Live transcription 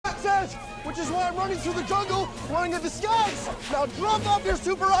camouflage, which is why I'm running through the jungle, running in the skies. Now drop off your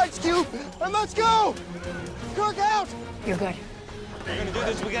super ice cube and let's go! Kirk out! You're good. We're gonna do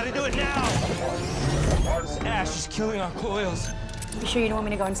this, we gotta do it now! This ash is killing our coils. You sure you don't want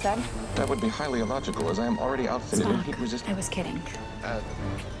me to go instead? That would be highly illogical, as I am already outfitted in Spock, heat-resistant. I was kidding.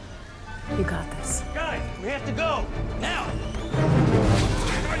 You got this. Guys, we have to go! Now!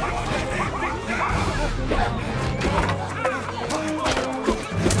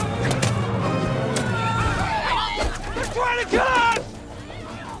 They're trying to kill us!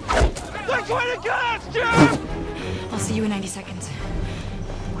 They're trying to kill us, Jim! I'll see you in 90 seconds.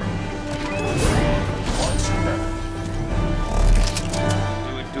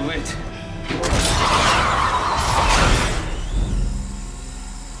 Do it.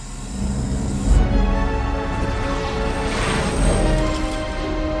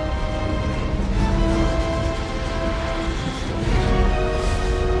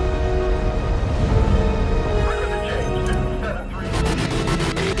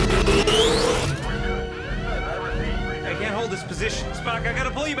 Spock, I gotta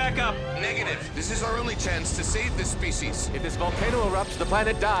pull you back up. Negative. This is our only chance to save this species. If this volcano erupts, the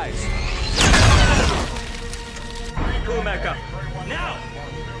planet dies. Pull him back up. Now!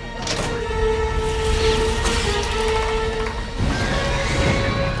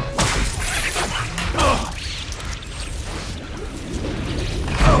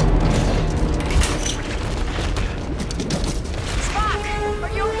 Spock,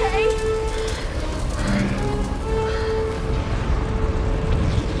 are you okay?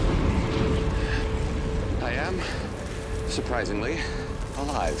 Surprisingly,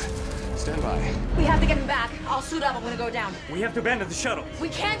 alive. Stand by. We have to get him back. I'll suit up. I'm gonna go down. We have to abandon the shuttle. We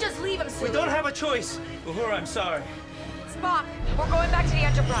can't just leave him, We silly. don't have a choice. Uhura, I'm sorry. Spock, we're going back to the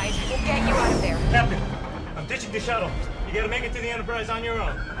Enterprise. We'll get you out of there. Captain, I'm ditching the shuttle. You gotta make it to the Enterprise on your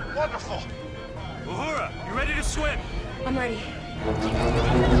own. Wonderful. Uhura, you ready to swim? I'm ready.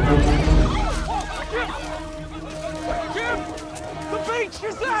 Jim! The beach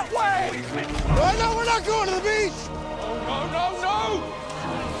is that way! Oh, no, we're not going to the beach! No!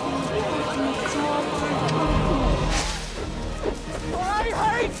 I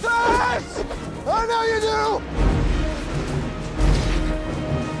hate this! I know you do!